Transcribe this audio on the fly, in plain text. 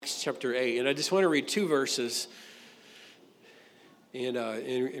chapter 8. And I just want to read two verses. And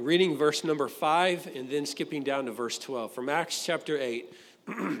in reading verse number 5 and then skipping down to verse 12. From Acts chapter 8,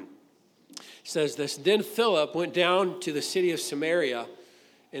 it says this, Then Philip went down to the city of Samaria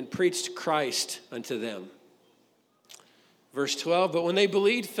and preached Christ unto them. Verse 12, But when they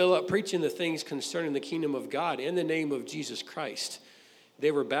believed Philip preaching the things concerning the kingdom of God in the name of Jesus Christ,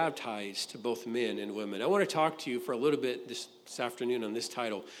 they were baptized, both men and women. I want to talk to you for a little bit this afternoon on this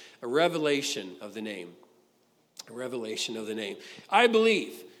title, A Revelation of the Name. A revelation of the name. I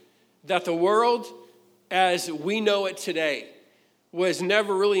believe that the world as we know it today was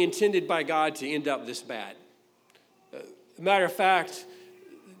never really intended by God to end up this bad. Matter of fact,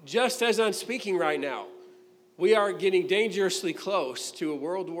 just as I'm speaking right now, we are getting dangerously close to a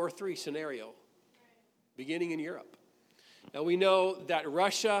World War III scenario beginning in Europe. Now we know that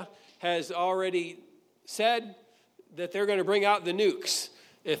Russia has already said that they're going to bring out the nukes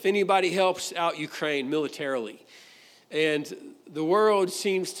if anybody helps out Ukraine militarily. And the world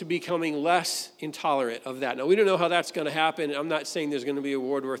seems to be becoming less intolerant of that. Now, we don't know how that's going to happen. I'm not saying there's going to be a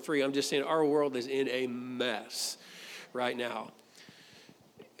World War III. I'm just saying our world is in a mess right now.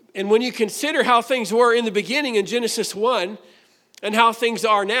 And when you consider how things were in the beginning in Genesis 1 and how things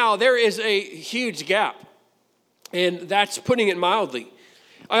are now, there is a huge gap. And that's putting it mildly.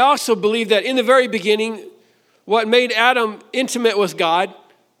 I also believe that in the very beginning, what made Adam intimate with God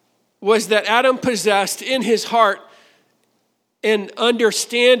was that Adam possessed in his heart an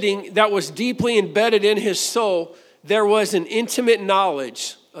understanding that was deeply embedded in his soul. There was an intimate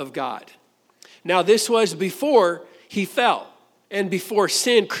knowledge of God. Now, this was before he fell and before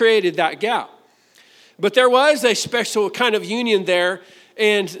sin created that gap. But there was a special kind of union there,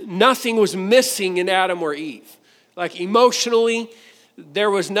 and nothing was missing in Adam or Eve. Like emotionally, there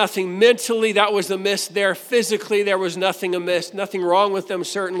was nothing. Mentally, that was amiss there. Physically, there was nothing amiss. Nothing wrong with them,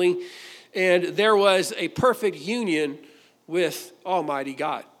 certainly. And there was a perfect union with Almighty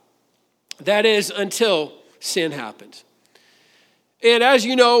God. That is until sin happened. And as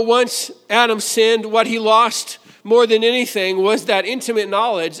you know, once Adam sinned, what he lost more than anything was that intimate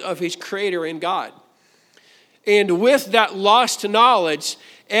knowledge of his Creator in God. And with that lost knowledge,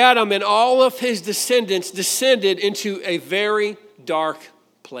 Adam and all of his descendants descended into a very dark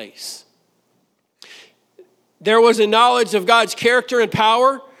place. There was a knowledge of God's character and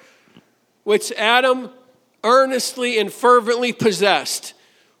power, which Adam earnestly and fervently possessed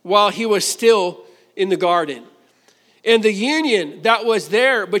while he was still in the garden. And the union that was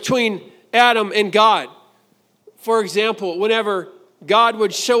there between Adam and God, for example, whenever God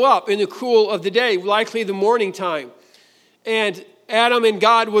would show up in the cool of the day, likely the morning time, and Adam and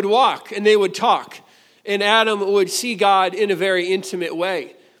God would walk and they would talk, and Adam would see God in a very intimate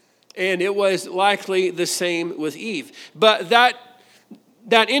way. And it was likely the same with Eve. But that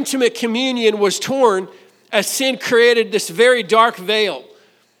intimate communion was torn as sin created this very dark veil.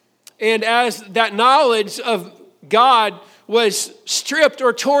 And as that knowledge of God was stripped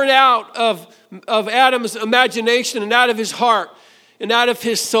or torn out of Adam's imagination and out of his heart and out of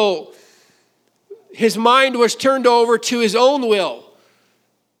his soul, his mind was turned over to his own will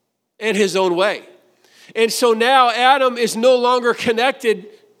and his own way. And so now Adam is no longer connected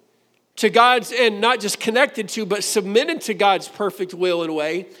to God's, and not just connected to, but submitted to God's perfect will and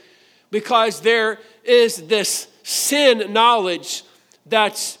way, because there is this sin knowledge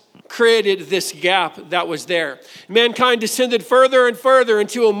that's created this gap that was there. Mankind descended further and further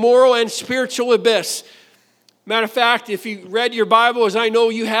into a moral and spiritual abyss. Matter of fact, if you read your Bible, as I know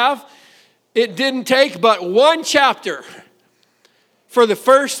you have, it didn't take but one chapter for the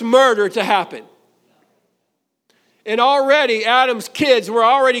first murder to happen. And already Adam's kids were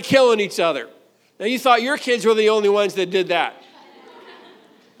already killing each other. Now you thought your kids were the only ones that did that.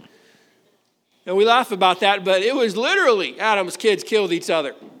 And we laugh about that, but it was literally Adam's kids killed each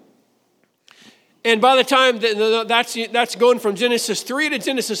other. And by the time, that's going from Genesis 3 to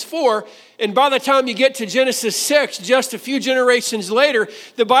Genesis 4, and by the time you get to Genesis 6, just a few generations later,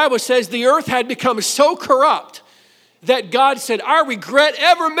 the Bible says the earth had become so corrupt that God said, I regret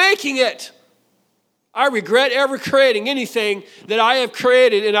ever making it. I regret ever creating anything that I have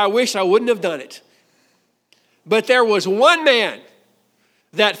created, and I wish I wouldn't have done it. But there was one man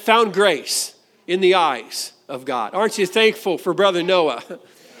that found grace in the eyes of God. Aren't you thankful for Brother Noah?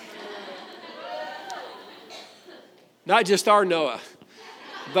 Not just our Noah,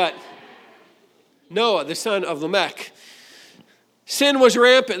 but Noah, the son of Lamech. Sin was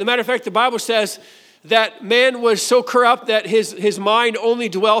rampant. As a matter of fact, the Bible says that man was so corrupt that his mind only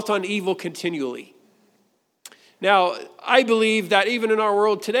dwelt on evil continually. Now, I believe that even in our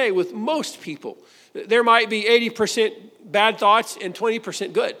world today, with most people, There might be 80% bad thoughts and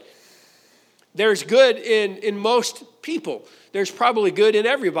 20% good. There's good in most people. There's probably good in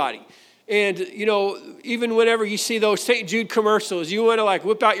everybody. And, even whenever you see those St. Jude commercials, you want to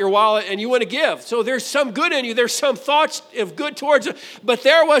whip out your wallet and you want to give. So there's some good in you. There's some thoughts of good towards it. But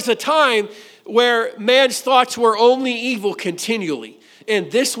there was a time where man's thoughts were only evil continually.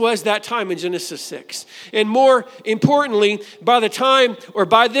 And this was that time in Genesis 6. And more importantly, by this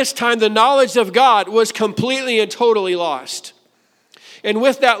time, the knowledge of God was completely and totally lost. And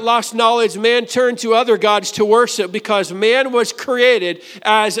with that lost knowledge, man turned to other gods to worship because man was created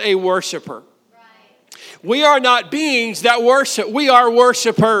as a worshiper. Right. We are not beings that worship. We are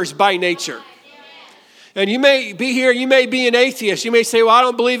worshipers by nature. And you may be here, you may be an atheist. You may say, well, I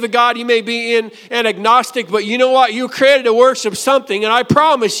don't believe in God. You may be an agnostic, but you know what? You were created to worship something. And I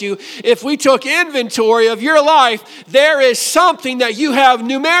promise you, if we took inventory of your life, there is something that you have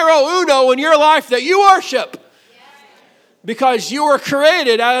numero uno in your life that you worship. Because you were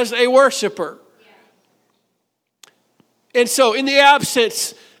created as a worshiper. And so in the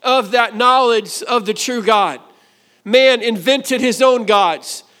absence of that knowledge of the true God, man invented his own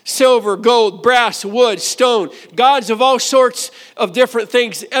gods. Silver, gold, brass, wood, stone, gods of all sorts of different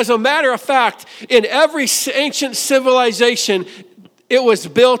things. As a matter of fact, in every ancient civilization, it was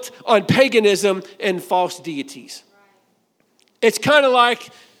built on paganism and false deities. It's kind of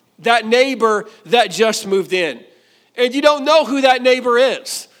like that neighbor that just moved in. And you don't know who that neighbor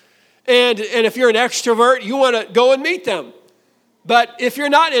is. And if you're an extrovert, you want to go and meet them. But if you're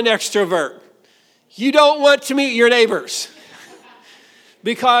not an extrovert, you don't want to meet your neighbors.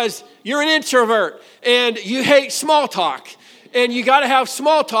 Because you're an introvert and you hate small talk. And you got to have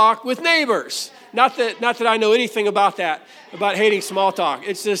small talk with neighbors. Not that I know anything about that, about hating small talk.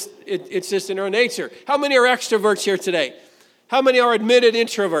 It's just in our nature. How many are extroverts here today? How many are admitted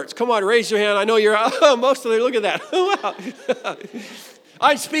introverts? Come on, raise your hand. I know you're, most of them, look at that. Wow.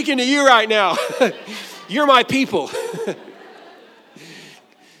 I'm speaking to you right now. You're my people.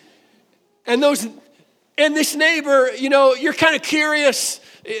 And this neighbor, you're kind of curious.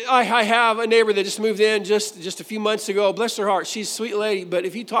 I have a neighbor that just moved in just a few months ago. Bless her heart. She's a sweet lady. But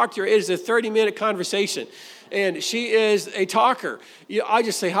if you talk to her, it is a 30-minute conversation. And she is a talker. I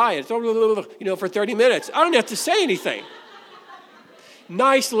just say hi, for 30 minutes. I don't have to say anything.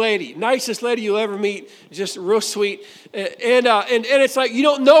 Nice lady, nicest lady you'll ever meet, just real sweet. And it's like you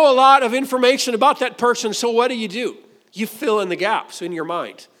don't know a lot of information about that person, so what do? You fill in the gaps in your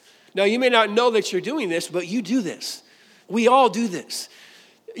mind. Now, you may not know that you're doing this, but you do this. We all do this.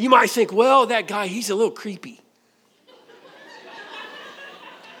 You might think, well, that guy, he's a little creepy.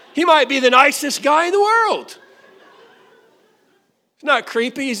 He might be the nicest guy in the world. He's not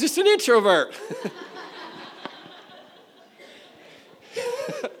creepy, he's just an introvert.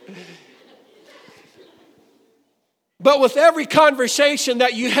 But with every conversation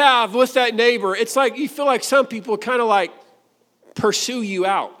that you have with that neighbor, it's like you feel like some people kind of pursue you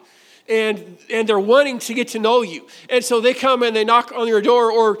out. And they're wanting to get to know you. And so they come and they knock on your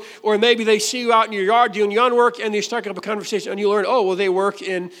door, or maybe they see you out in your yard doing yard work, and they strike up a conversation, and you learn, they work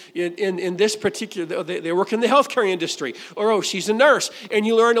in this particular, they work in the healthcare industry, or she's a nurse, and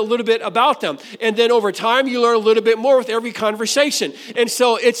you learn a little bit about them. And then over time, you learn a little bit more with every conversation. And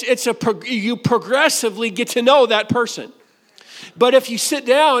so you progressively get to know that person. But if you sit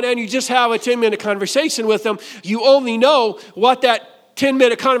down and you just have a 10-minute conversation with them, you only know what that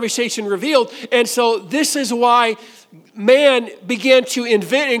 10-minute conversation revealed. And so this is why man began to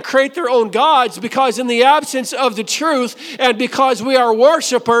invent and create their own gods, because in the absence of the truth, and because we are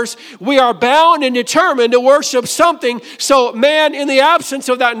worshipers, we are bound and determined to worship something. So man, in the absence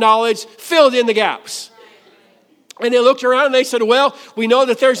of that knowledge, filled in the gaps. And they looked around and they said, well, we know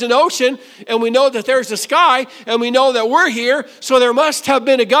that there's an ocean, and we know that there's a sky, and we know that we're here, so there must have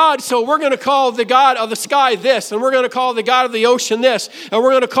been a God, so we're going to call the God of the sky this, and we're going to call the God of the ocean this, and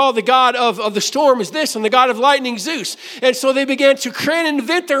we're going to call the God of the storm is this, and the God of lightning Zeus. And so they began to create and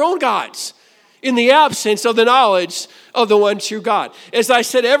invent their own gods in the absence of the knowledge of the one true God. As I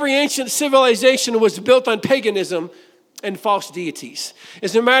said, every ancient civilization was built on paganism and false deities.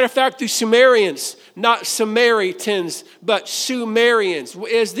 As a matter of fact, the Sumerians, not Samaritans, but Sumerians,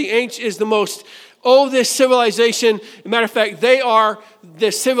 is the most oldest civilization. As a matter of fact, they are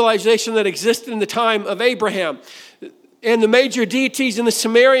the civilization that existed in the time of Abraham. And the major deities in the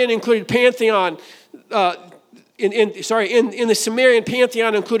Sumerian included pantheon. In the Sumerian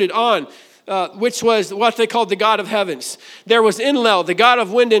pantheon included On, which was what they called the God of heavens. There was Enlil, the God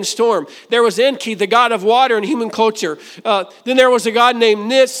of wind and storm. There was Enki, the God of water and human culture. Then there was a god named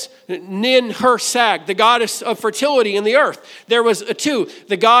Nin-Her-Sag, the goddess of fertility in the earth. There was Atu,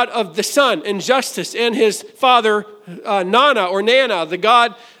 the god of the sun and justice, and his father Nana, the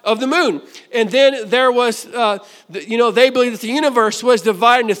god of the moon. And then there was, they believe that the universe was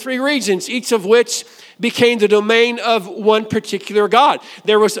divided into 3 regions, each of which became the domain of one particular god.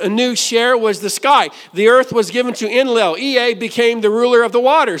 There was Anu, Sher was the sky. The earth was given to Enlil. Ea became the ruler of the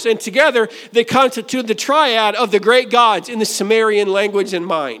waters. And together they constitute the triad of the great gods in the Sumerian language and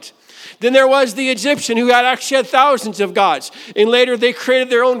mind. Then there was the Egyptian who actually had thousands of gods. And later they created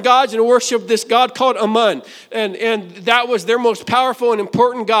their own gods and worshiped this god called Amun. And that was their most powerful and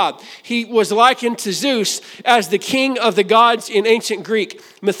important god. He was likened to Zeus as the king of the gods in ancient Greek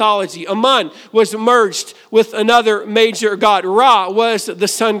mythology. Amun was merged with another major god. Ra was the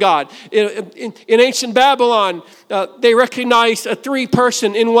sun god. In ancient Babylon, they recognized a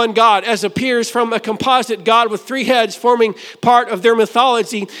 3-person in one god, as appears from a composite god with 3 heads forming part of their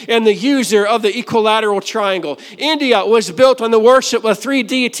mythology and the user of the equilateral triangle. India was built on the worship of 3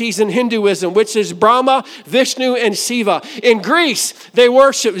 deities in Hinduism, which is Brahma, Vishnu, and Shiva. In Greece, they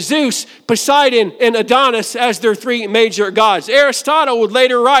worship Zeus, Poseidon, and Adonis as their 3 major gods. Aristotle would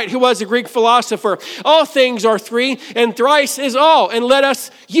later write, who was a Greek philosopher, all things are 3 and thrice is all. And let us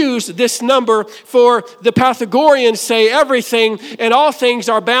use this number, for the Pythagoreans say everything and all things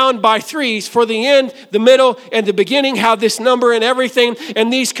are bound by 3s, for the end, the middle, and the beginning have this number in everything,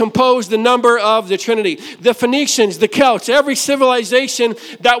 and these compose the number of the Trinity. The Phoenicians, the Celts, every civilization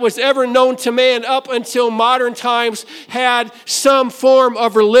that was ever known to man up until modern times had some form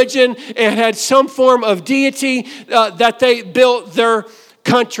of religion and had some form of deity that they built their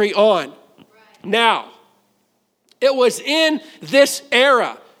country on. Now, it was in this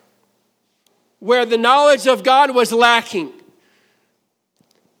era where the knowledge of God was lacking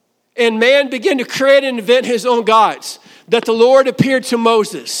and man began to create and invent his own gods that the Lord appeared to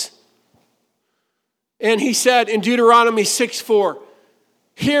Moses. And he said in Deuteronomy 6:4,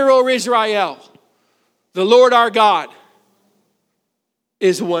 "Hear, O Israel, the Lord our God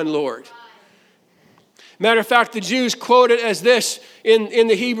is one Lord." Matter of fact, the Jews quote it as this in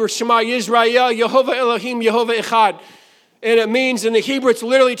the Hebrew, Shema Yisrael, Yehovah Elohim, Yehovah Echad. And it means in the Hebrew, it's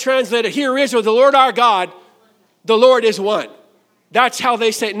literally translated, "Hear Israel, the Lord our God, the Lord is one." That's how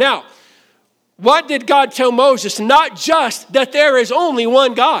they say it. Now, what did God tell Moses? Not just that there is only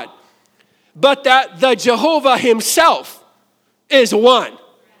one God, but that the Jehovah himself is one.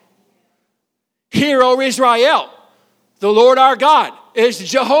 Hear, O Israel, the Lord our God is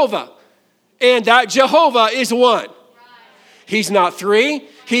Jehovah, and that Jehovah is one. He's not 3,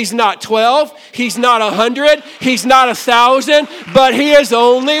 he's not 12, he's not 100, he's not 1,000, but he is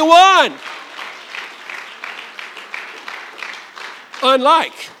only one.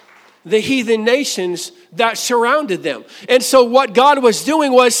 Unlike the heathen nations that surrounded them. And so what God was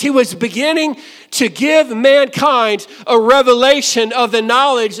doing was he was beginning to give mankind a revelation of the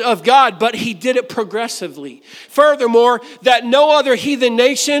knowledge of God, but he did it progressively. Furthermore, that no other heathen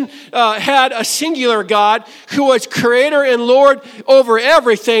nation had a singular God who was creator and Lord over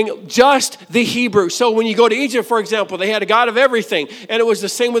everything, just the Hebrew. So when you go to Egypt, for example, they had a God of everything. And it was the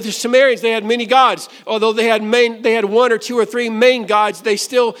same with the Sumerians. They had many gods. Although they had 1 or 2 or 3 main gods, they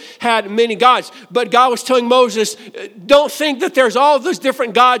still had many gods. But God was telling Moses, don't think that there's all those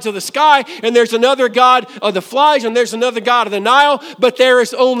different gods of the sky, and there's another God of the flies, and there's another God of the Nile, but there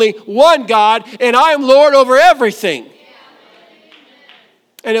is only one God, and I am Lord over everything.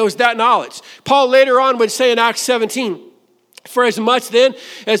 And it was that knowledge. Paul later on would say in Acts 17, "For as much then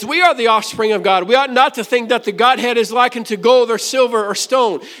as we are the offspring of God, we ought not to think that the Godhead is likened to gold or silver or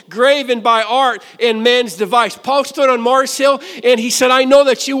stone, graven by art and man's device." Paul stood on Mars Hill and he said, "I know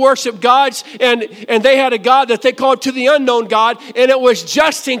that you worship gods," and they had a God that they called to the unknown God, and it was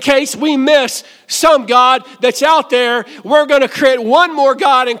just in case we miss some God that's out there, we're going to create one more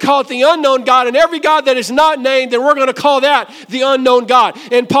God and call it the unknown God, and every God that is not named, then we're going to call that the unknown God.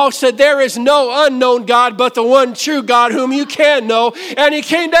 And Paul said, there is no unknown God but the one true God whom you can know. And he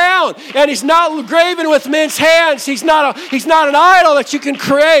came down, and he's not graven with men's hands. He's not an idol that you can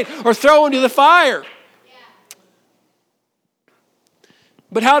create or throw into the fire.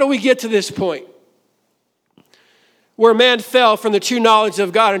 But how do we get to this point where man fell from the true knowledge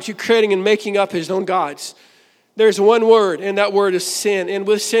of God into creating and making up his own gods? There's one word, and that word is sin. And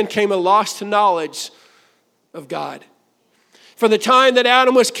with sin came a loss to knowledge of God. From the time that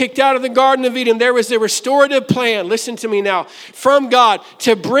Adam was kicked out of the Garden of Eden, there was a restorative plan, listen to me now, from God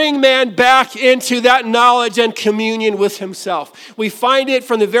to bring man back into that knowledge and communion with himself. We find it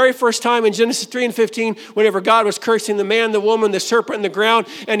from the very first time in Genesis 3 and 15, whenever God was cursing the man, the woman, the serpent, and the ground,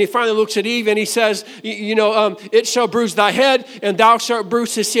 and he finally looks at Eve and he says, it shall bruise thy head and thou shalt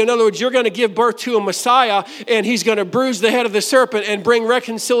bruise his heel. In other words, you're going to give birth to a Messiah and he's going to bruise the head of the serpent and bring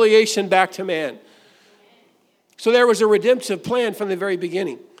reconciliation back to man. So there was a redemptive plan from the very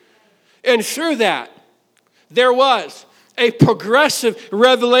beginning. And through that, there was a progressive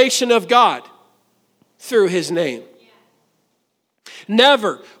revelation of God through his name.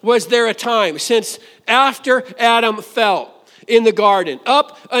 Never was there a time since after Adam fell in the garden,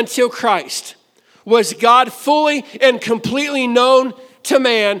 up until Christ, was God fully and completely known to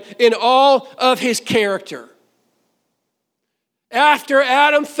man in all of his character. After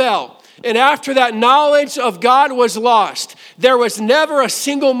Adam fell, and after that knowledge of God was lost, there was never a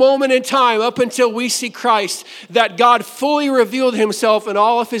single moment in time up until we see Christ that God fully revealed himself in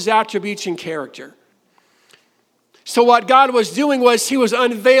all of his attributes and character. So what God was doing was he was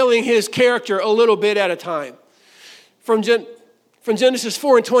unveiling his character a little bit at a time. From Genesis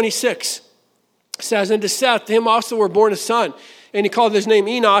 4 and 26, it says, and to Seth, to him also were born a son, and he called his name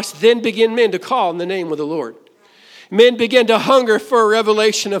Enos. Then began men to call on the name of the Lord. Men began to hunger for a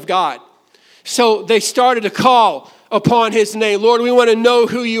revelation of God. So they started to call upon his name. Lord, we want to know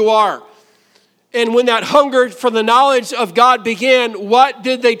who you are. And when that hunger for the knowledge of God began, what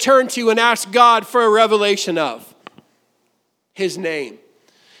did they turn to and ask God for a revelation of? His name.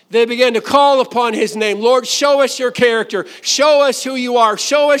 They began to call upon his name. Lord, show us your character. Show us who you are.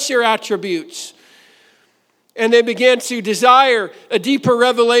 Show us your attributes. And they began to desire a deeper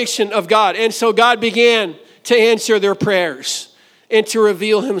revelation of God. And so God began to answer their prayers and to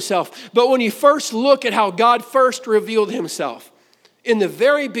reveal himself. But when you first look at how God first revealed himself, in the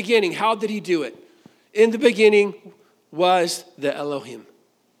very beginning, how did he do it? In the beginning was the Elohim.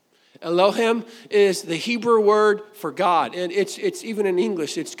 Elohim is the Hebrew word for God. And it's even in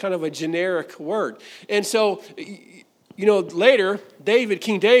English, it's kind of a generic word. And so, later,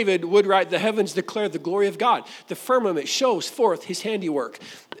 King David would write, the heavens declare the glory of God. The firmament shows forth his handiwork.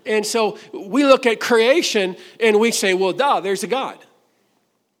 And so we look at creation and we say, well, there's a God.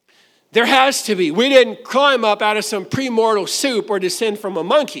 There has to be. We didn't climb up out of some premortal soup or descend from a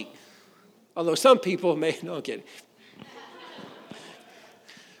monkey. Although some people may, no, I'm kidding.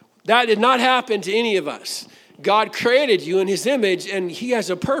 That did not happen to any of us. God created you in his image and he has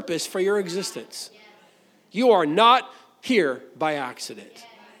a purpose for your existence. You are not here by accident.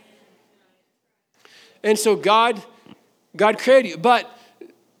 And so God created you. But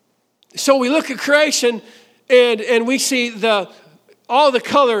so we look at creation and we see all the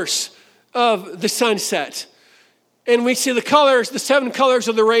colors of the sunset. And we see the colors, the 7 colors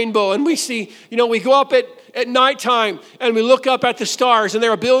of the rainbow. And we see, we go up at nighttime and we look up at the stars and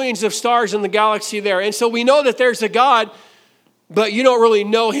there are billions of stars in the galaxy there. And so we know that there's a God, but you don't really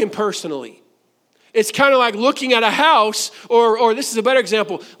know him personally. It's kind of like looking at a house, or this is a better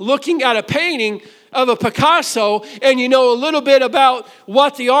example, looking at a painting of a Picasso, and you know a little bit about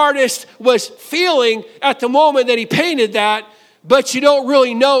what the artist was feeling at the moment that he painted that, but you don't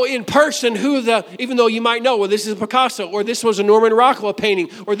really know in person even though you might know, well, this is a Picasso, or this was a Norman Rockwell painting,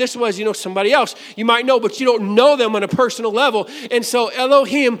 or this was, somebody else. You might know, but you don't know them on a personal level. And so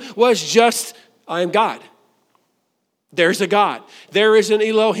Elohim was just, I am God. There's a God. There is an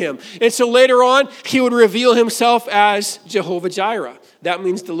Elohim. And so later on, he would reveal himself as Jehovah Jireh. That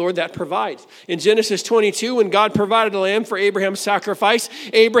means the Lord that provides. In Genesis 22, when God provided a lamb for Abraham's sacrifice,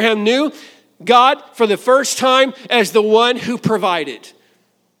 Abraham knew God for the first time as the one who provided.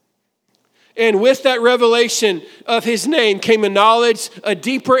 And with that revelation of his name came a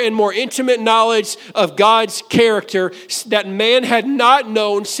deeper and more intimate knowledge of God's character that man had not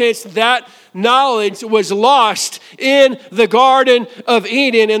known since that knowledge was lost in the Garden of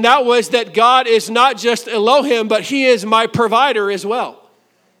Eden. And that was that God is not just Elohim, but he is my provider as well.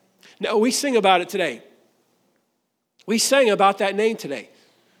 Now, we sing about it today. We sang about that name today.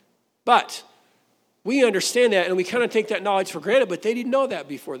 But we understand that and we kind of take that knowledge for granted, but they didn't know that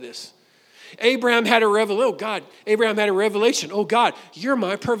before this. Abraham had a revelation. Oh God, you're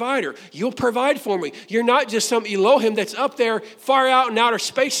my provider. You'll provide for me. You're not just some Elohim that's up there far out in outer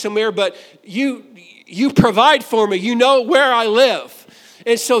space somewhere, but you provide for me. You know where I live.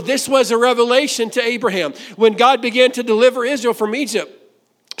 And so this was a revelation to Abraham. When God began to deliver Israel from Egypt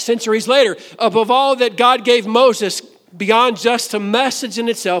centuries later, above all that God gave Moses, beyond just a message in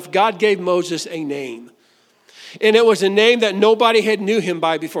itself, God gave Moses a name. And it was a name that nobody had knew him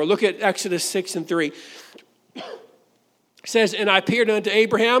by before. Look at Exodus 6 and 3. It says, and I appeared unto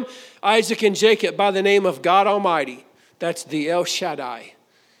Abraham, Isaac, and Jacob by the name of God Almighty. That's the El Shaddai.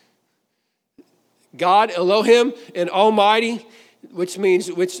 God, Elohim, and Almighty, which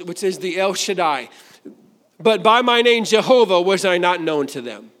is the El Shaddai. But by my name Jehovah was I not known to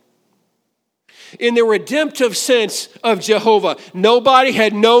them. In the redemptive sense of Jehovah, nobody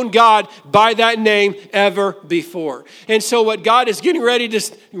had known God by that name ever before. And so what God is getting ready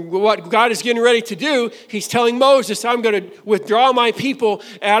to do, he's telling Moses, I'm going to withdraw my people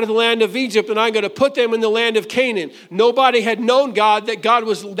out of the land of Egypt and I'm going to put them in the land of Canaan. Nobody had known God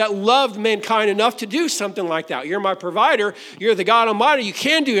that loved mankind enough to do something like that. You're my provider. You're the God Almighty. You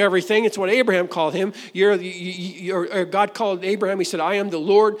can do everything. It's what Abraham called him. God called Abraham. He said, I am the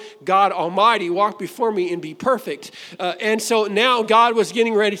Lord God Almighty. Walk before me and be perfect. And so now God was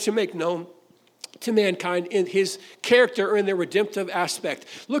getting ready to make known to mankind in his character or in the redemptive aspect.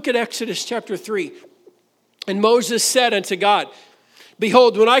 Look at Exodus chapter 3. And Moses said unto God,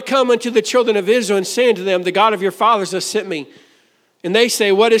 behold, when I come unto the children of Israel and say unto them, the God of your fathers has sent me, and they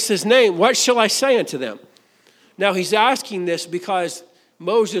say, what is his name? What shall I say unto them? Now he's asking this because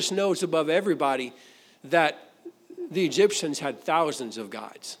Moses knows above everybody that the Egyptians had thousands of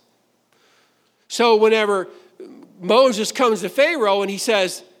gods. So whenever Moses comes to Pharaoh and he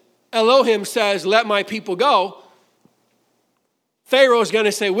says, Elohim says, let my people go, Pharaoh's going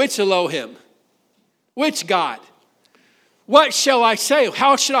to say, which Elohim? Which God? What shall I say?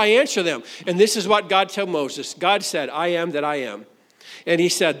 How should I answer them? And this is what God told Moses. God said, I am that I am. And he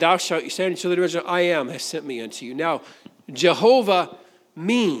said, thou shalt say unto the children of Israel, I am has sent me unto you. Now, Jehovah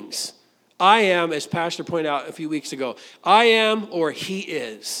means I am, as Pastor pointed out a few weeks ago, I am or he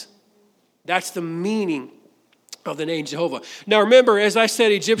is. That's the meaning of the name Jehovah. Now remember, as I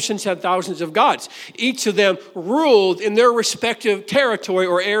said, Egyptians had thousands of gods. Each of them ruled in their respective territory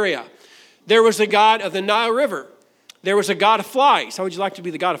or area. There was a god of the Nile River. There was a god of flies. How would you like to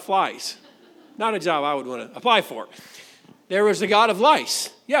be the god of flies? Not a job I would want to apply for. There was a god of lice.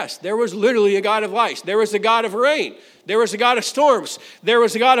 Yes, there was literally a god of lice. There was a god of rain. There was a god of storms. There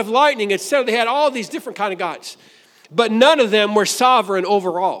was a god of lightning. Etc. They had all these different kind of gods. But none of them were sovereign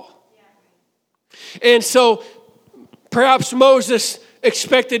over all. And so perhaps Moses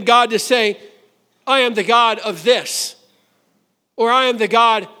expected God to say, I am the God of this, or I am the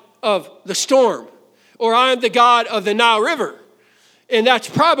God of the storm, or I am the God of the Nile River. And that's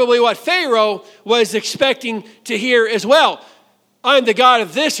probably what Pharaoh was expecting to hear as well. I'm the God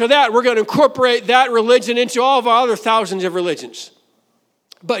of this or that. We're going to incorporate that religion into all of our other thousands of religions.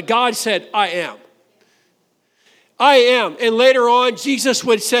 But God said, I am. I am. And later on, Jesus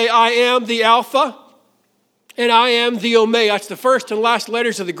would say, I am the Alpha and I am the Omega. That's the first and last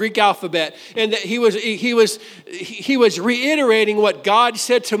letters of the Greek alphabet. And that he was reiterating what God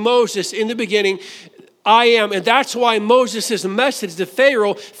said to Moses in the beginning, I am. And that's why Moses' message to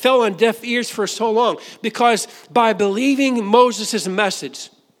Pharaoh fell on deaf ears for so long. Because by believing Moses'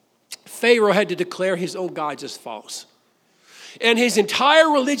 message, Pharaoh had to declare his own gods as false. And his entire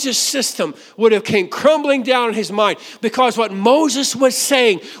religious system would have came crumbling down in his mind, because what Moses was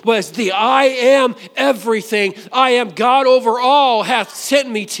saying was the I am everything. I am God over all hath sent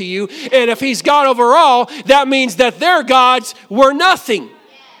me to you. And if he's God over all, that means that their gods were nothing.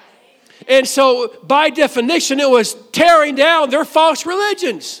 And so by definition, it was tearing down their false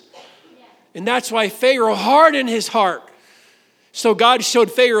religions. And that's why Pharaoh hardened his heart. So God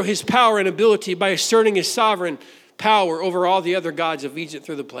showed Pharaoh his power and ability by asserting his sovereign power over all the other gods of Egypt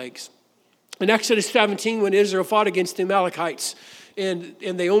through the plagues. In Exodus 17, when Israel fought against the Amalekites, and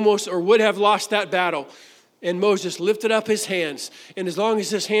they almost or would have lost that battle, and Moses lifted up his hands, and as long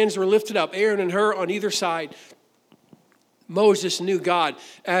as his hands were lifted up, Aaron and Hur on either side, Moses knew God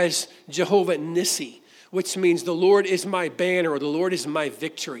as Jehovah Nissi, which means the Lord is my banner, or the Lord is my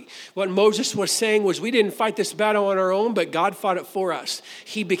victory. What Moses was saying was, we didn't fight this battle on our own, but God fought it for us.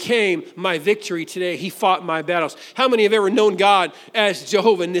 He became my victory today. He fought my battles. How many have ever known God as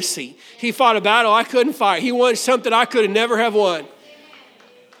Jehovah Nissi? He fought a battle I couldn't fight. He won something I could never have won.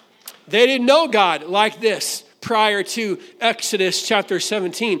 They didn't know God like this prior to Exodus chapter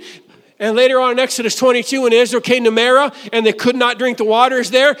 17. And later on in Exodus 22, when Israel came to Marah and they could not drink the waters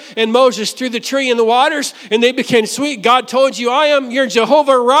there, and Moses threw the tree in the waters and they became sweet, God told you, I am your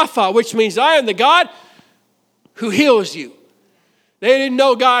Jehovah Rapha, which means I am the God who heals you. They didn't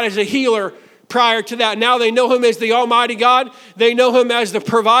know God as a healer prior to that. Now they know him as the Almighty God. They know him as the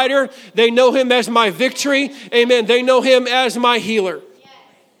provider. They know him as my victory. Amen. They know him as my healer.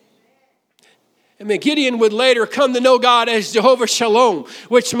 Amen. Gideon would later come to know God as Jehovah Shalom,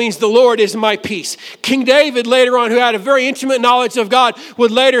 which means the Lord is my peace. King David later on, who had a very intimate knowledge of God,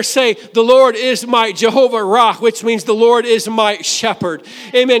 would later say, the Lord is my Jehovah Rah, which means the Lord is my shepherd.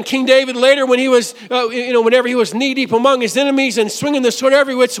 Amen. King David later, when he was, whenever he was knee deep among his enemies and swinging the sword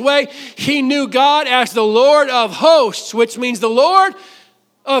every which way, he knew God as the Lord of hosts, which means the Lord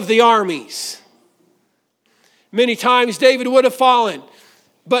of the armies. Many times David would have fallen,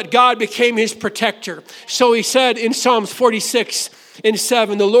 but God became his protector. So he said in Psalms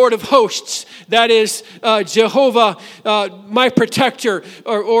 46:7, the Lord of hosts, that is Jehovah, my protector,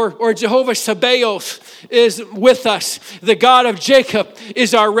 or Jehovah Sabaoth, is with us. The God of Jacob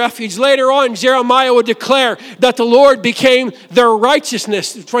is our refuge. Later on, Jeremiah would declare that the Lord became their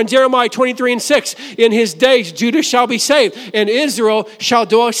righteousness. From Jeremiah 23:6, in his days Judah shall be saved, and Israel shall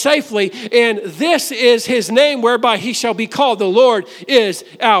dwell safely. And this is his name whereby he shall be called. The Lord is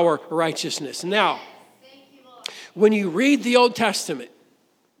our righteousness. Now, when you read the Old Testament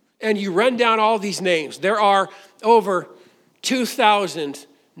and you run down all these names, there are over 2,000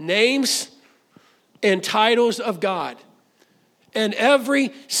 names and titles of God. And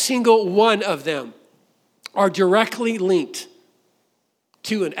every single one of them are directly linked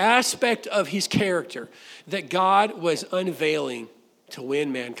to an aspect of his character that God was unveiling to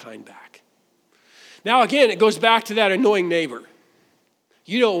win mankind back. Now again, it goes back to that annoying neighbor.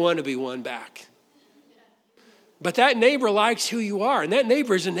 You don't want to be won back. But that neighbor likes who you are, and that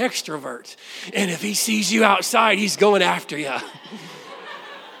neighbor is an extrovert. And if he sees you outside, he's going after you.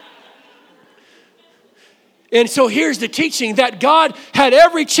 And so here's the teaching that God had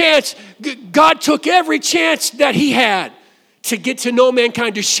every chance. God took every chance that he had to get to know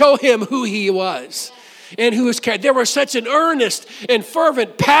mankind, to show him who he was and who his character. There was such an earnest and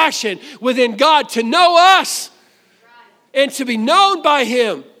fervent passion within God to know us and to be known by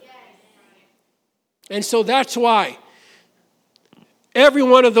him. And so that's why every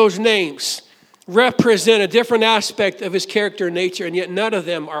one of those names represent a different aspect of his character and nature, and yet none of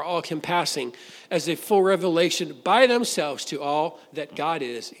them are all-compassing as a full revelation by themselves to all that God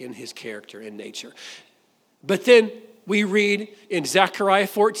is in his character and nature. But then we read in Zechariah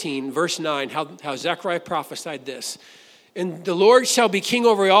 14, verse 9, how Zechariah prophesied this. And the Lord shall be king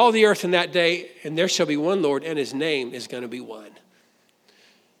over all the earth in that day, and there shall be one Lord, and his name is going to be one.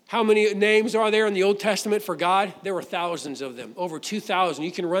 How many names are there in the Old Testament for God? There were thousands of them, over 2,000. You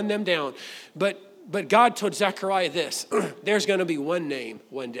can run them down. But God told Zechariah this, there's going to be one name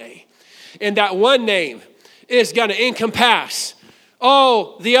one day. And that one name is going to encompass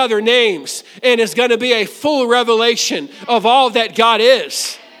all the other names, and it's going to be a full revelation of all that God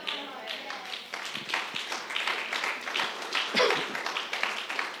is.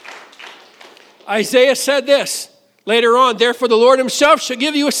 Isaiah said this later on, therefore the Lord himself shall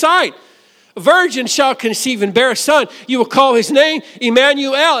give you a sign. A virgin shall conceive and bear a son. You will call his name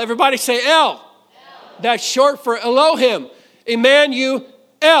Emmanuel. Everybody say El. That's short for Elohim. Emmanuel.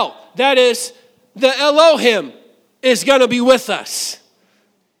 That is, the Elohim is going to be with us.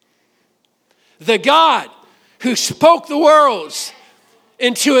 The God who spoke the worlds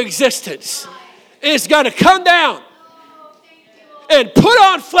into existence is going to come down and put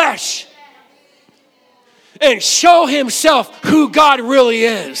on flesh and show himself who God really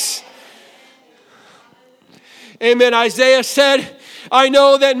is. Amen. Isaiah said, I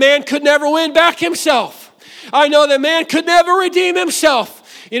know that man could never win back himself. I know that man could never redeem himself.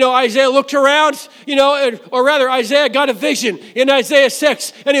 Isaiah looked around, or rather Isaiah got a vision in Isaiah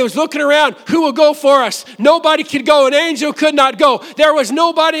 6, and he was looking around, who will go for us? Nobody could go. An angel could not go. There was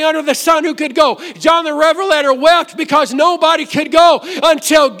nobody under the sun who could go. John the Revelator wept because nobody could go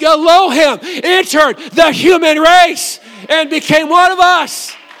until Elohim entered the human race and became one of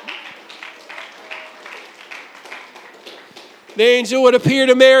us. The angel would appear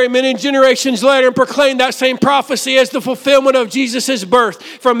to Mary many generations later and proclaim that same prophecy as the fulfillment of Jesus' birth.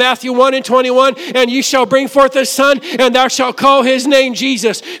 From Matthew 1:21, and you shall bring forth a son, and thou shalt call his name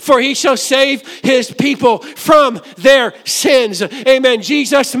Jesus, for he shall save his people from their sins. Amen.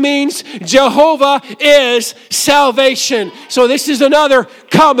 Jesus means Jehovah is salvation. So this is another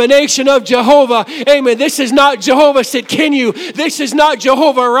combination of Jehovah. Amen. This is not Jehovah Sitkenu. This is not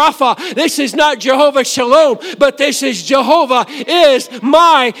Jehovah Rapha. This is not Jehovah Shalom, but this is Jehovah is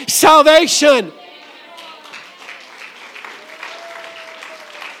my salvation.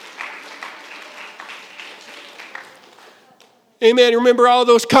 Amen. Remember all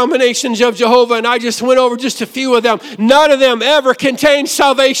those combinations of Jehovah, and I just went over just a few of them. None of them ever contained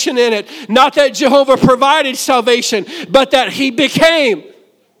salvation in it. Not that Jehovah provided salvation, but that he became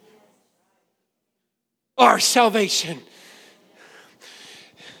our salvation.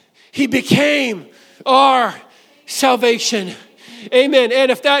 He became our salvation. Amen.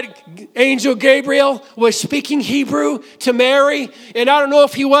 And if that angel Gabriel was speaking Hebrew to Mary, and I don't know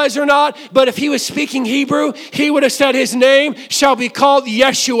if he was or not, but if he was speaking Hebrew, he would have said his name shall be called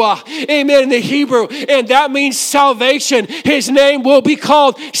Yeshua. Amen. In the Hebrew. And that means salvation. His name will be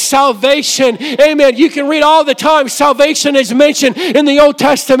called salvation. Amen. You can read all the time salvation is mentioned in the Old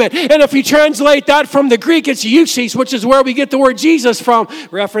Testament. And if you translate that from the Greek, it's Eusis, which is where we get the word Jesus from.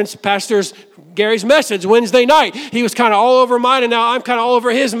 Reference Pastor's Gary's message Wednesday night. He was kind of all over mine, and now I'm kind of all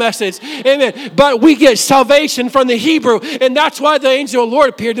over his message. Amen. But we get salvation from the Hebrew, and that's why the angel of the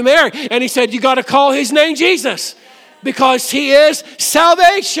Lord appeared to Mary. And he said, you got to call his name Jesus, because he is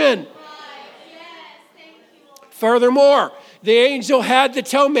salvation. Furthermore, the angel had to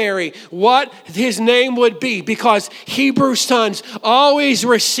tell Mary what his name would be, because Hebrew sons always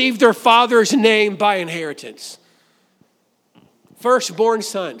received their father's name by inheritance. Firstborn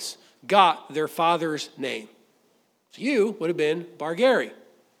sons got their father's name. So you would have been Bar Gary.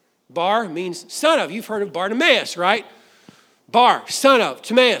 Bar means son of. You've heard of Bartimaeus, right? Bar, son of,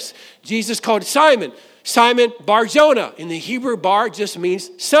 Timaeus. Jesus called Simon Bar Jonah. In the Hebrew, Bar just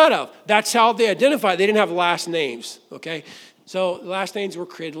means son of. That's how they identify. They didn't have last names, okay? So last names were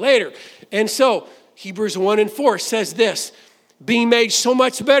created later. And so Hebrews 1:4 says this, being made so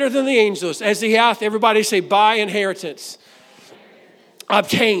much better than the angels, as he hath, everybody say, by inheritance,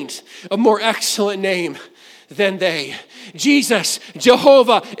 obtained a more excellent name than they. Jesus,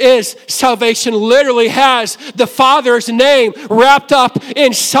 Jehovah, is salvation, literally has the Father's name wrapped up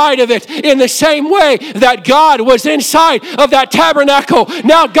inside of it, in the same way that God was inside of that tabernacle.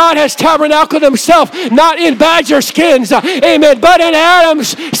 Now God has tabernacled himself, not in badger skins, amen, but in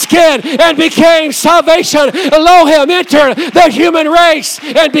Adam's skin, and became salvation. Elohim entered the human race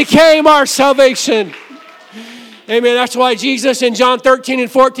and became our salvation. Amen. That's why Jesus in John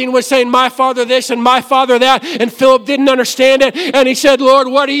 13:14 was saying, my Father this and my Father that. And Philip didn't understand it. And he said, Lord,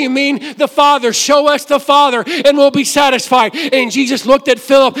 what do you mean the Father? Show us the Father and we'll be satisfied. And Jesus looked at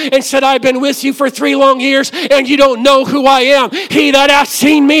Philip and said, I've been with you for 3 long years and you don't know who I am. He that hath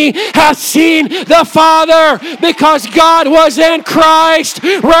seen me hath seen the Father, because God was in Christ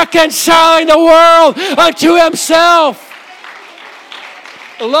reconciling the world unto himself.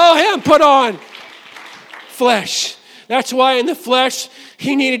 Elohim put on flesh. That's why in the flesh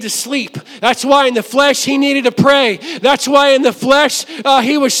he needed to sleep. That's why in the flesh he needed to pray. That's why in the flesh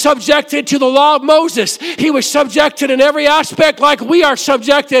he was subjected to the law of Moses. He was subjected in every aspect like we are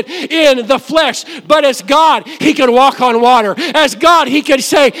subjected in the flesh. But as God, he could walk on water. As God, he could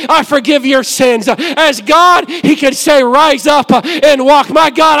say, I forgive your sins. As God, he could say, rise up and walk. My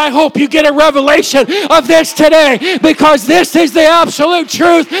God, I hope you get a revelation of this today, because this is the absolute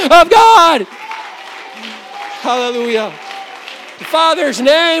truth of God. Hallelujah. The Father's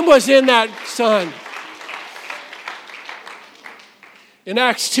name was in that Son. In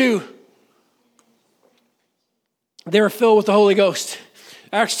Acts 2, they were filled with the Holy Ghost.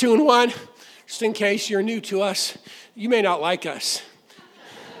 Acts 2:1, just in case you're new to us, you may not like us.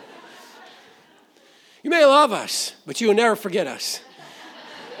 You may love us, but you will never forget us.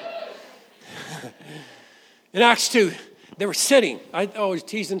 In Acts 2, they were sitting. I always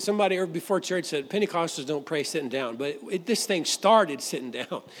teasing somebody before church said Pentecostals don't pray sitting down, but this thing started sitting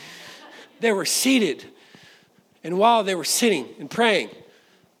down. They were seated, and while they were sitting and praying,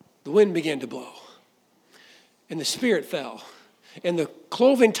 the wind began to blow, and the Spirit fell, and the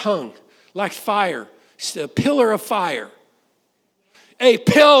cloven tongue, like fire, a pillar of fire, a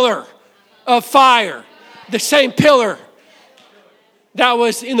pillar of fire, the same pillar that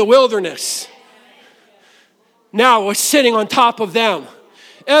was in the wilderness, now was sitting on top of them,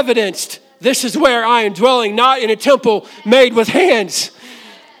 evidenced, this is where I am dwelling, not in a temple made with hands,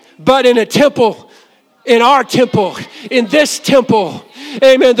 but in a temple, in our temple, in this temple.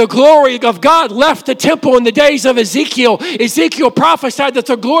 Amen. The glory of God left the temple in the days of Ezekiel. Ezekiel prophesied that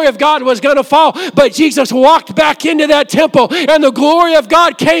the glory of God was going to fall, but Jesus walked back into that temple, and the glory of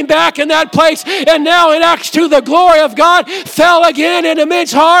God came back in that place. And now in Acts 2, the glory of God fell again into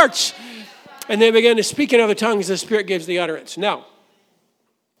men's hearts. And they began to speak in other tongues. The Spirit gives the utterance. Now,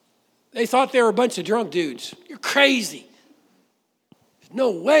 they thought they were a bunch of drunk dudes. You're crazy.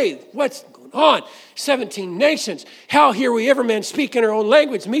 No way. What's going on? 17 nations. How hear we ever men speak in our own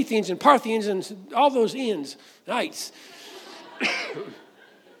language? Methians and Parthians and all those Ians. Nice.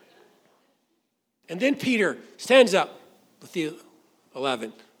 And then Peter stands up with the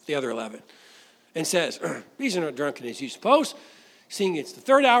other 11, and says, these are not drunken as you suppose, seeing it's the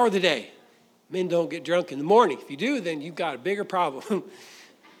 3rd hour of the day. Men don't get drunk in the morning. If you do, then you've got a bigger problem.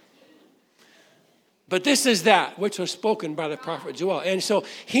 But this is that which was spoken by the prophet Joel. And so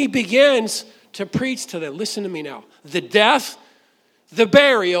he begins to preach to them. Listen to me now. The death, the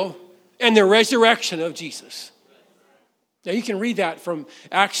burial, and the resurrection of Jesus. Now you can read that from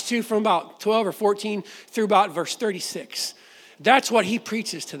Acts 2 from about 12 or 14 through about verse 36. That's what he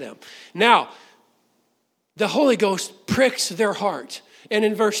preaches to them. Now, the Holy Ghost pricks their heart. And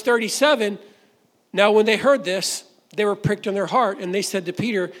in verse 37, now when they heard this, they were pricked in their heart, and they said to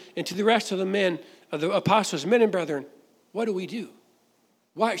Peter and to the rest of the men, of the apostles, men and brethren, what do we do?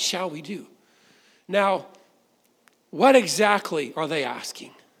 What shall we do? Now, what exactly are they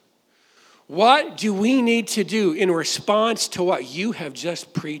asking? What do we need to do in response to what you have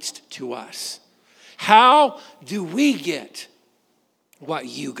just preached to us? How do we get what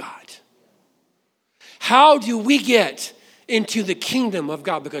you got? How do we get into the kingdom of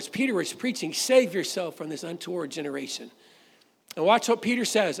God? Because Peter was preaching, save yourself from this untoward generation. And watch what Peter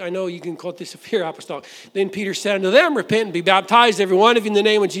says. I know you can quote this if you're apostolic. Then Peter said unto them, repent and be baptized, every one of you, in the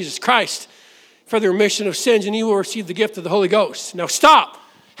name of Jesus Christ, for the remission of sins, and you will receive the gift of the Holy Ghost. Now stop.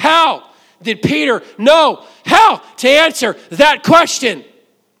 How did Peter know how to answer that question?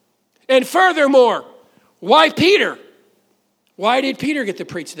 And furthermore, why Peter? Why did Peter get to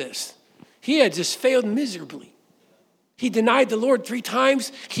preach this? He had just failed miserably. He denied the Lord 3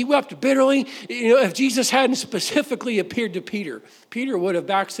 times. He wept bitterly. If Jesus hadn't specifically appeared to Peter, Peter would have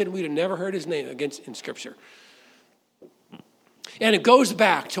backslidden. We'd have never heard his name in Scripture. And it goes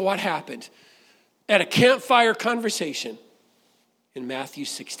back to what happened at a campfire conversation in Matthew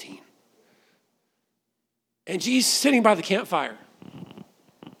 16. And Jesus sitting by the campfire.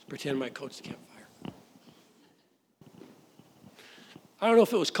 Let's pretend my coat's the campfire. I don't know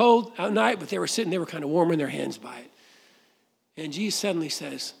if it was cold at night, but they were kind of warming their hands by it. And Jesus suddenly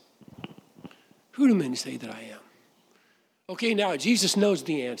says, who do men say that I am? Okay, now Jesus knows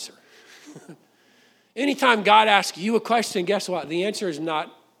the answer. Anytime God asks you a question, guess what? The answer is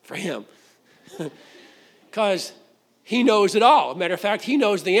not for him. Because he knows it all. Matter of fact, he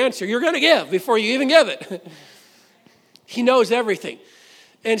knows the answer you're going to give before you even give it. He knows everything.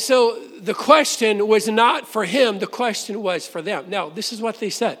 And so the question was not for him. The question was for them. Now, this is what they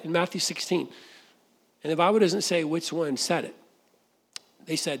said in Matthew 16. And the Bible doesn't say which one said it.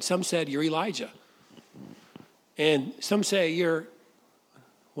 They said, some said, you're Elijah. And some say, you're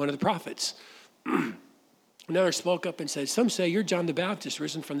one of the prophets. Another spoke up and said, some say, you're John the Baptist,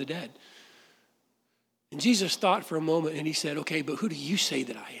 risen from the dead. And Jesus thought for a moment, and he said, okay, but who do you say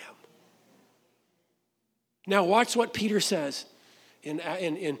that I am? Now watch what Peter says in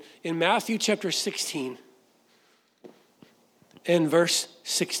Matthew chapter 16 and verse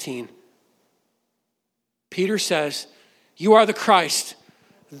 16. Peter says, you are the Christ,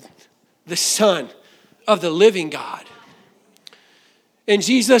 the Son of the living God. And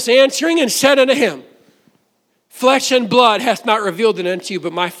Jesus answering and said unto him, flesh and blood hath not revealed it unto you,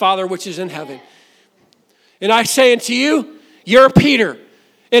 but my Father which is in heaven. And I say unto you, you're Peter,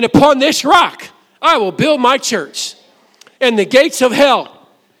 and upon this rock I will build my church, and the gates of hell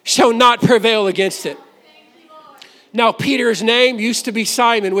shall not prevail against it. Now Peter's name used to be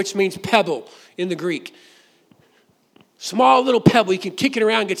Simon, which means pebble in the Greek. Small little pebble, you can kick it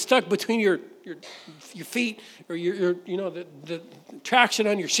around, get stuck between your feet or the traction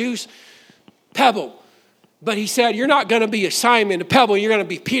on your shoes. Pebble. But he said, you're not going to be a Simon, a pebble, you're going to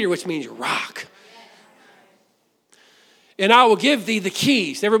be Peter, which means rock. And I will give thee the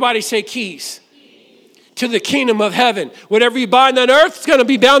keys. Everybody say keys. To the kingdom of heaven. Whatever you bind on earth, it's going to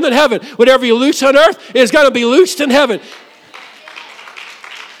be bound in heaven. Whatever you loose on earth is going to be loosed in heaven.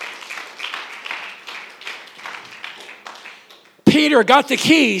 Peter got the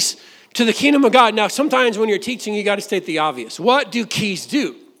keys to the kingdom of God. Now, sometimes when you're teaching, you got to state the obvious. What do keys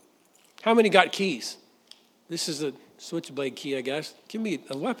do? How many got keys? This is a switchblade key, I guess. Give me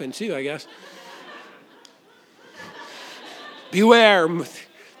a weapon too, I guess. Beware.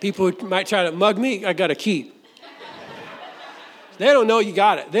 People might try to mug me. I got a key. They don't know you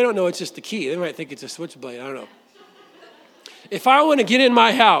got it. They don't know it's just a key. They might think it's a switchblade. I don't know. If I want to get in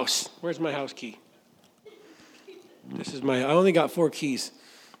my house, where's my house key? I only got 4 keys.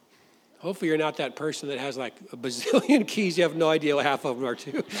 Hopefully you're not that person that has like a bazillion keys. You have no idea what half of them are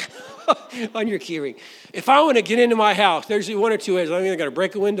too on your key ring. If I want to get into my house, there's one or two ways. I'm either going to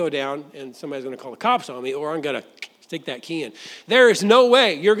break a window down and somebody's going to call the cops on me, or I'm going to stick that key in. There is no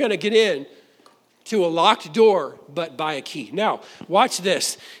way you're going to get in to a locked door but by a key. Now, watch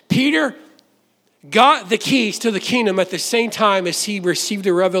this. Peter got the keys to the kingdom at the same time as he received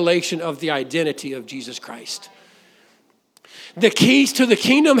the revelation of the identity of Jesus Christ. The keys to the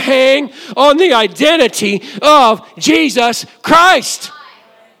kingdom hang on the identity of Jesus Christ.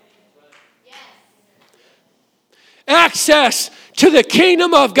 access to the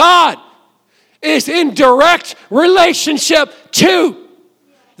kingdom of God is in direct relationship to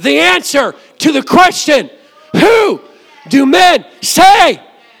the answer to the question, who do men say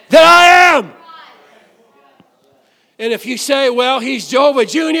that I am? And if you say, well, he's Jehovah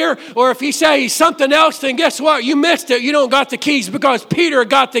Jr., or if you say he's something else, then guess what? You missed it. You don't got the keys, because Peter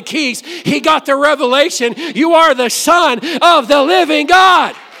got the keys. He got the revelation. You are the Son of the living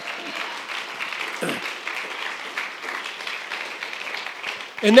God.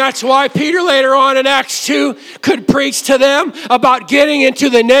 And that's why Peter later on in Acts 2 could preach to them about getting into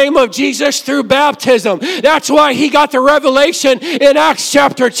the name of Jesus through baptism. That's why he got the revelation in Acts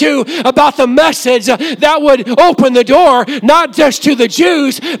chapter 2 about the message that would open the door, not just to the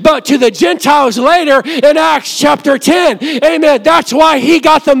Jews, but to the Gentiles later in Acts chapter 10. Amen. That's why he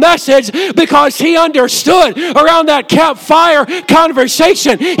got the message, because he understood around that campfire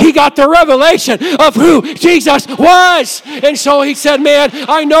conversation. He got the revelation of who Jesus was. And so he said, man,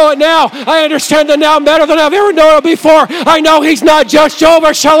 I know it now. I understand it now better than I've ever known it before. I know he's not just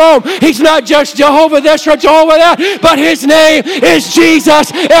Jehovah Shalom. He's not just Jehovah this or Jehovah that, but his name is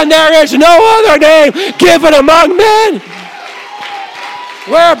Jesus, and there is no other name given among men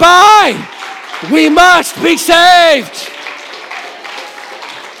whereby we must be saved.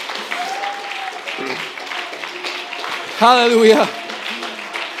 Hallelujah.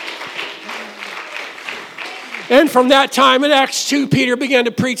 And from that time in Acts 2, Peter began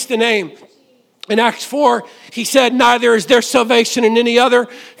to preach the name. In Acts 4, he said, neither is there salvation in any other,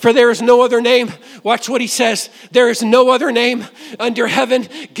 for there is no other name. Watch what he says. There is no other name under heaven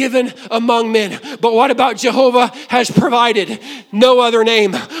given among men. But what about Jehovah has provided? No other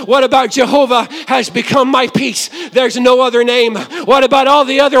name. What about Jehovah has become my peace? There's no other name. What about all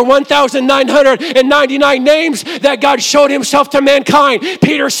the other 1,999 names that God showed himself to mankind?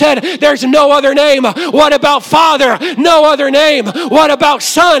 Peter said, there's no other name. What about Father? No other name. What about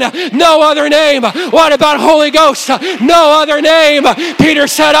Son? No other name. What about Holy Ghost? No other name. Peter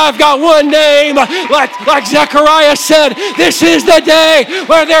said, I've got one name. Like Zechariah said, this is the day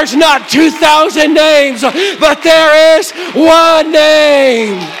where there's not 2,000 names, but there is one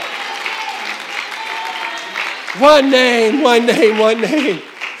name. One name, one name, one name.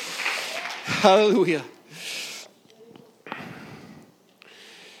 Hallelujah.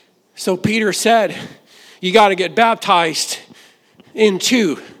 So Peter said, you got to get baptized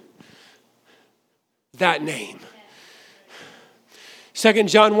into that name. 2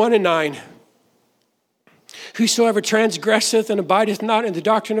 John 1:9. Whosoever transgresseth and abideth not in the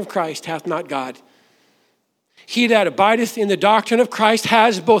doctrine of Christ hath not God. He that abideth in the doctrine of Christ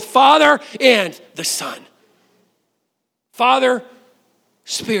has both Father and the Son. Father,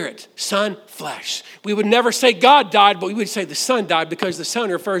 Spirit, Son, flesh. We would never say God died, but we would say the Son died, because the Son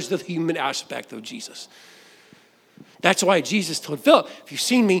refers to the human aspect of Jesus. That's why Jesus told Philip, if you've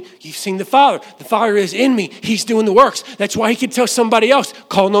seen me, you've seen the Father. The Father is in me. He's doing the works. That's why he could tell somebody else,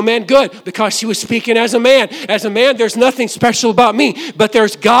 call no man good, because he was speaking as a man. As a man, there's nothing special about me, but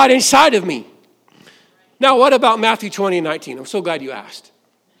there's God inside of me. Now, what about Matthew 20:19? I'm so glad you asked.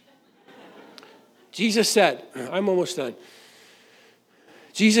 Jesus said, I'm almost done.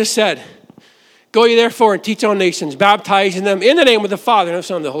 Jesus said, go ye therefore and teach all nations, baptizing them in the name of the Father and of the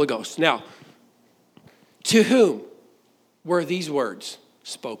Son and the Holy Ghost. Now, to whom were these words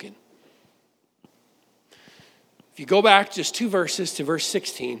spoken? If you go back just 2 verses to verse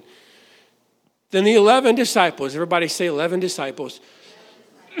 16, then the 11 disciples, everybody say 11 disciples.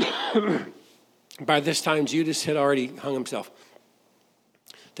 By this time, Judas had already hung himself.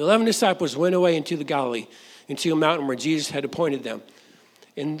 The 11 disciples went away into the Galilee, into a mountain where Jesus had appointed them.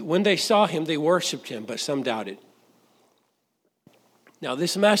 And when they saw him, they worshiped him, but some doubted. Now,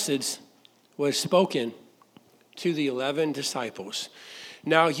 this message was spoken to the 11 disciples.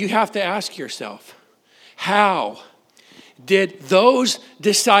 Now, you have to ask yourself, how did those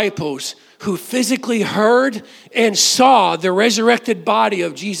disciples who physically heard and saw the resurrected body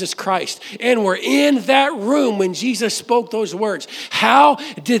of Jesus Christ and were in that room when Jesus spoke those words, how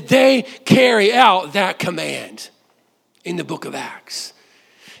did they carry out that command in the book of Acts?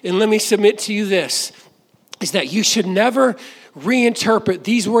 And let me submit to you this, is that you should never reinterpret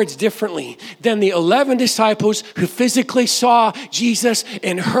these words differently than the 11 disciples who physically saw Jesus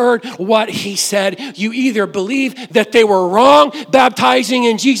and heard what he said. You either believe that they were wrong baptizing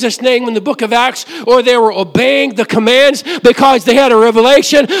in Jesus' name in the book of Acts, or they were obeying the commands because they had a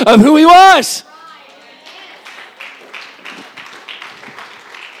revelation of who he was.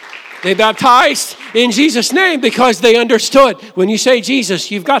 They baptized in Jesus' name because they understood. When you say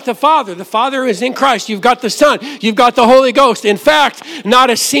Jesus, you've got the Father. The Father is in Christ. You've got the Son. You've got the Holy Ghost. In fact, not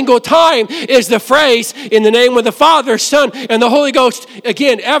a single time is the phrase in the name of the Father, Son, and the Holy Ghost,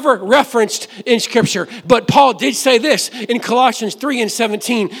 again, ever referenced in Scripture. But Paul did say this in Colossians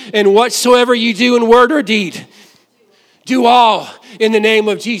 3:17, and whatsoever you do in word or deed, do all in the name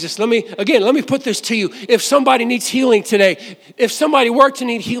of Jesus. Let me put this to you. If somebody needs healing today, if somebody were to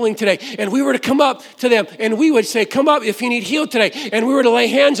need healing today, and we were to come up to them and we would say, come up if you need healed today, and we were to lay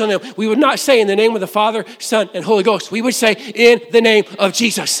hands on them, we would not say in the name of the Father, Son, and Holy Ghost. We would say in the name of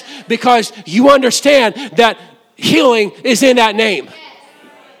Jesus, because you understand that healing is in that name.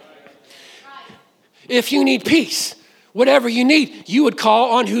 If you need peace, whatever you need, you would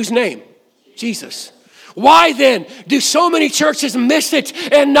call on whose name? Jesus. Why then do so many churches miss it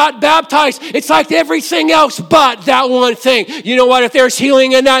and not baptize? It's like everything else but that one thing. You know what? If there's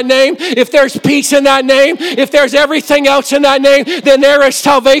healing in that name, if there's peace in that name, if there's everything else in that name, then there is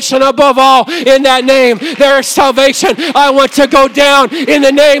salvation above all in that name. There is salvation. I want to go down in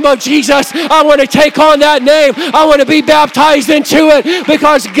the name of Jesus. I want to take on that name. I want to be baptized into it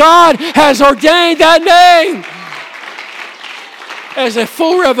because God has ordained that name as a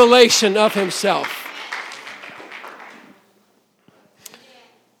full revelation of himself.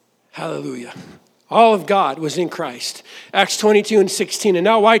 Hallelujah. All of God was in Christ. Acts 22:16. And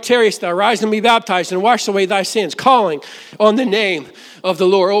now why tarriest thou? Rise and be baptized and wash away thy sins, calling on the name of the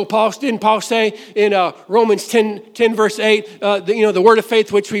Lord. Didn't Paul say in Romans 10 verse 8, the word of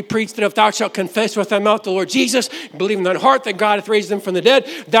faith which we preach, that if thou shalt confess with thy mouth the Lord Jesus, believe in thine heart that God hath raised him from the dead,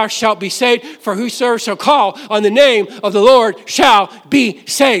 thou shalt be saved. For whosoever shall call on the name of the Lord shall be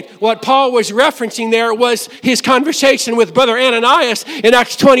saved. What Paul was referencing there was his conversation with Brother Ananias in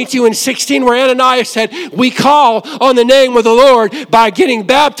Acts 22:16, where Ananias said, we call on the name of the Lord by getting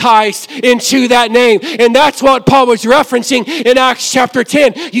baptized into that name. And that's what Paul was referencing in Acts chapter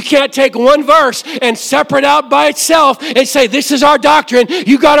 10. You can't take one verse and separate out by itself and say, this is our doctrine.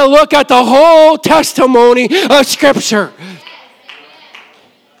 You got to look at the whole testimony of Scripture.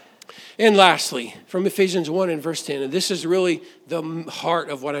 And lastly, from Ephesians 1 and verse 10, and this is really the heart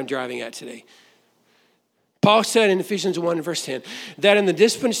of what I'm driving at today. Paul said in Ephesians 1 and verse 10, that in the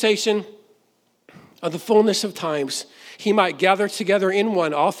dispensation of the fullness of times, he might gather together in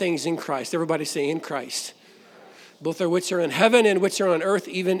one all things in Christ. Everybody say in Christ. Both are which are in heaven and which are on earth,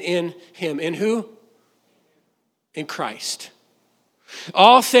 even in him. In who? In Christ.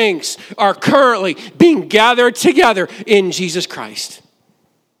 All things are currently being gathered together in Jesus Christ.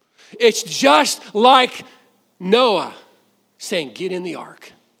 It's just like Noah saying, get in the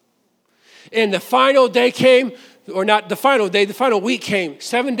ark. And the final day came, or not the final day, the final week came.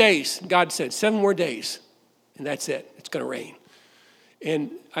 7 days, God said, 7 more days. And that's it. It's going to rain. And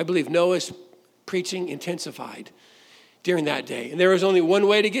I believe Noah's preaching intensified during that day. And there was only one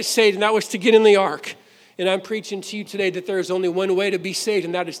way to get saved, and that was to get in the ark. And I'm preaching to you today that there is only one way to be saved,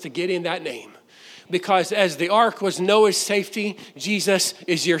 and that is to get in that name. Because as the ark was Noah's safety, Jesus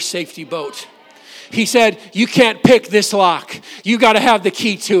is your safety boat. He said, you can't pick this lock. You got to have the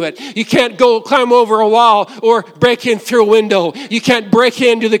key to it. You can't go climb over a wall or break in through a window. You can't break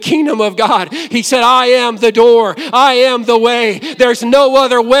into the kingdom of God. He said, I am the door. I am the way. There's no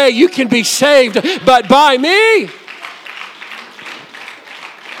other way you can be saved but by me.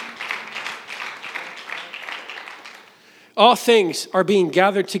 All things are being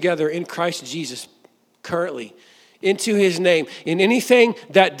gathered together in Christ Jesus currently into his name. And anything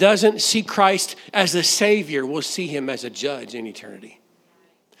that doesn't see Christ as a Savior will see him as a judge in eternity.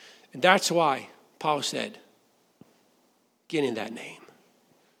 And that's why Paul said, get in that name.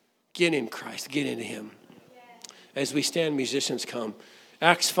 Get in Christ. Get into him. As we stand, musicians come.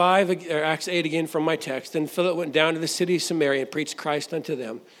 Acts 8 again from my text. Then Philip went down to the city of Samaria and preached Christ unto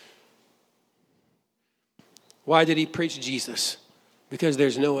them. Why did he preach Jesus? Because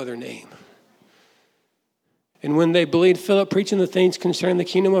there's no other name. And when they believed Philip preaching the things concerning the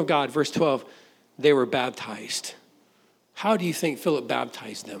kingdom of God, verse 12, they were baptized. How do you think Philip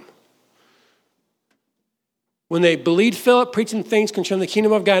baptized them? When they believed Philip preaching things concerning the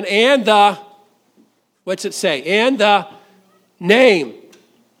kingdom of God and what's it say? And the name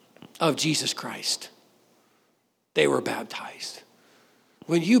of Jesus Christ, they were baptized.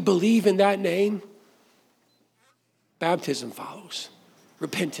 When you believe in that name, baptism follows.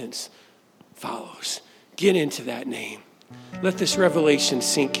 Repentance follows. Get into that name. Let this revelation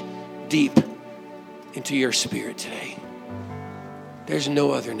sink deep into your spirit today. There's no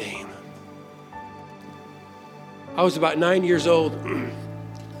other name. I was about 9 years old.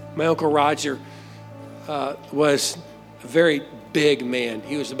 My Uncle Roger was a very big man.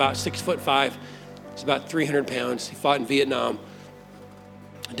 He was about 6'5". He's about 300 pounds. He fought in Vietnam.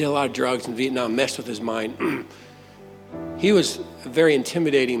 Did a lot of drugs in Vietnam, messed with his mind. He was a very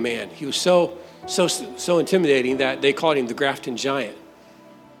intimidating man. He was so intimidating that they called him the Grafton Giant.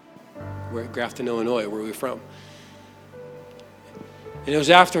 We're at Grafton, Illinois, where we're from. And it was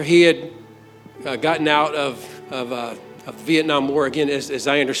after he had gotten out of the Vietnam War, again, as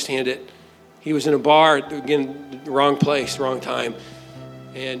I understand it. He was in a bar, again, wrong place, wrong time.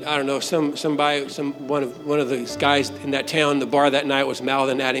 And I don't know, one of these guys in that town, the bar that night, was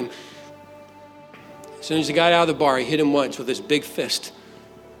mouthing at him. As soon as he got out of the bar, he hit him once with his big fist.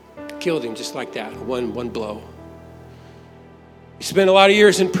 Killed him just like that, one blow. He spent a lot of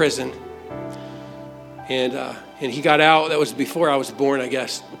years in prison. And he got out. That was before I was born, I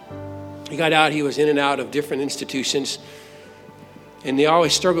guess. He got out. He was in and out of different institutions. And he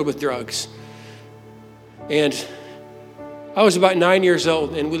always struggled with drugs. And I was about 9 years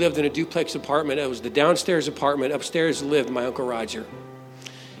old, and we lived in a duplex apartment. It was the downstairs apartment. Upstairs lived my Uncle Roger.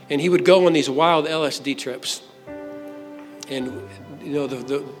 And he would go on these wild LSD trips. And, you know,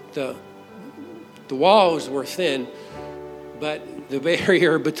 the walls were thin, but the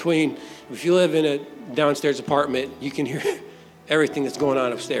barrier between, if you live in a downstairs apartment, you can hear everything that's going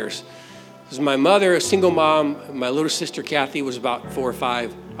on upstairs. This is my mother, a single mom. My little sister, Kathy, was about 4 or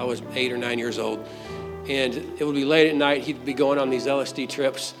 5. I was 8 or 9 years old. And it would be late at night. He'd be going on these LSD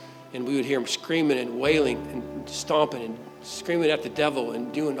trips, and we would hear him screaming and wailing and stomping and screaming at the devil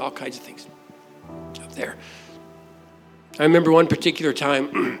and doing all kinds of things up there. I remember one particular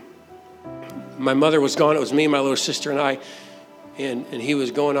time, my mother was gone. It was me, my little sister, and I, and he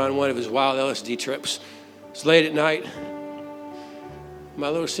was going on one of his wild LSD trips. It was late at night. My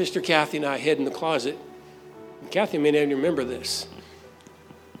little sister, Kathy, and I hid in the closet. And Kathy may not even remember this.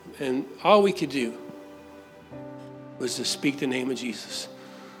 And all we could do was to speak the name of Jesus.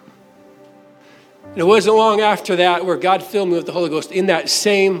 And it wasn't long after that where God filled me with the Holy Ghost in that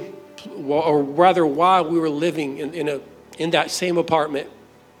same, or rather while we were living in that same apartment.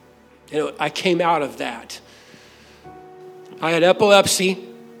 And I came out of that. I had epilepsy.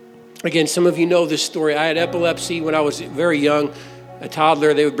 Again, some of you know this story. I had epilepsy when I was very young, a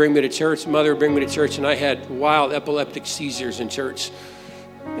toddler. They would bring me to church. Mother would bring me to church, and I had wild epileptic seizures in church.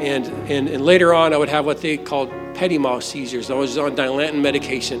 And later on, I would have what they called petit mal seizures. I was on Dilantin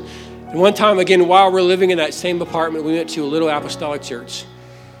medication. And one time, again, while we're living in that same apartment, we went to a little apostolic church,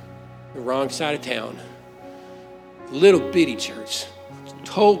 the wrong side of town. Little bitty church.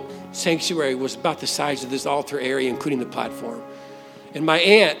 The whole sanctuary was about the size of this altar area, including the platform. And my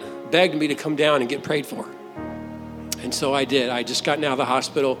aunt begged me to come down and get prayed for. And so I did. I just gotten out of the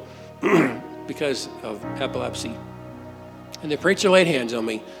hospital because of epilepsy. And the preacher laid hands on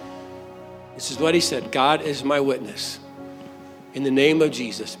me. This is what he said: God is my witness. In the name of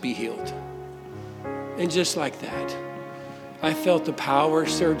Jesus, be healed. And just like that, I felt the power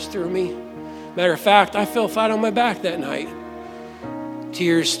surge through me. Matter of fact, I fell flat on my back that night.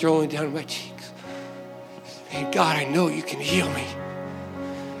 Tears strolling down my cheeks. And God, I know you can heal me.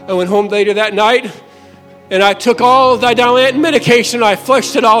 I went home later that night, and I took all the Dilantin medication, and I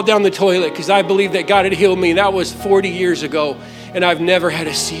flushed it all down the toilet because I believed that God had healed me. That was 40 years ago, and I've never had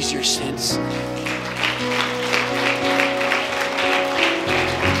a seizure since.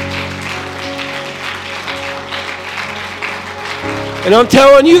 And I'm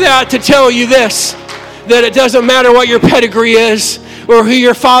telling you that to tell you this, that it doesn't matter what your pedigree is, or who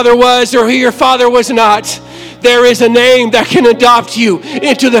your father was, or who your father was not. There is a name that can adopt you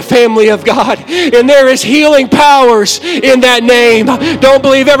into the family of God. And there is healing powers in that name. Don't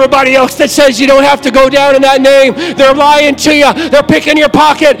believe everybody else that says you don't have to go down in that name. They're lying to you. They're picking your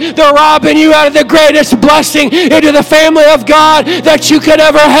pocket. They're robbing you out of the greatest blessing into the family of God that you could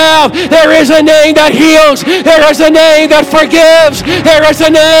ever have. There is a name that heals. There is a name that forgives. There is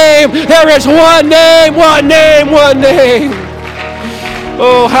a name. There is one name, one name, one name.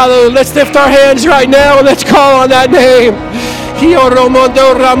 Oh, hallelujah. Let's lift our hands right now and let's call on that name. Come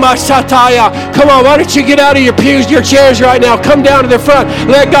on, why don't you get out of your pews, your chairs right now. Come down to the front.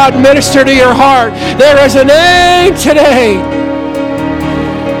 Let God minister to your heart. There is a name today.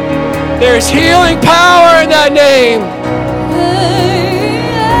 There is healing power in that name.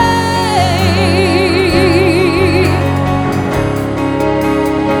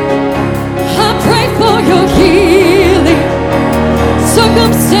 I pray for your healing.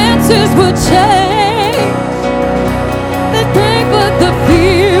 Circumstances will change. They pray, but the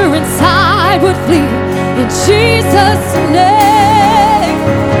fear inside would flee. In Jesus' name,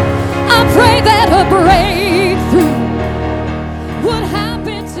 I pray that a break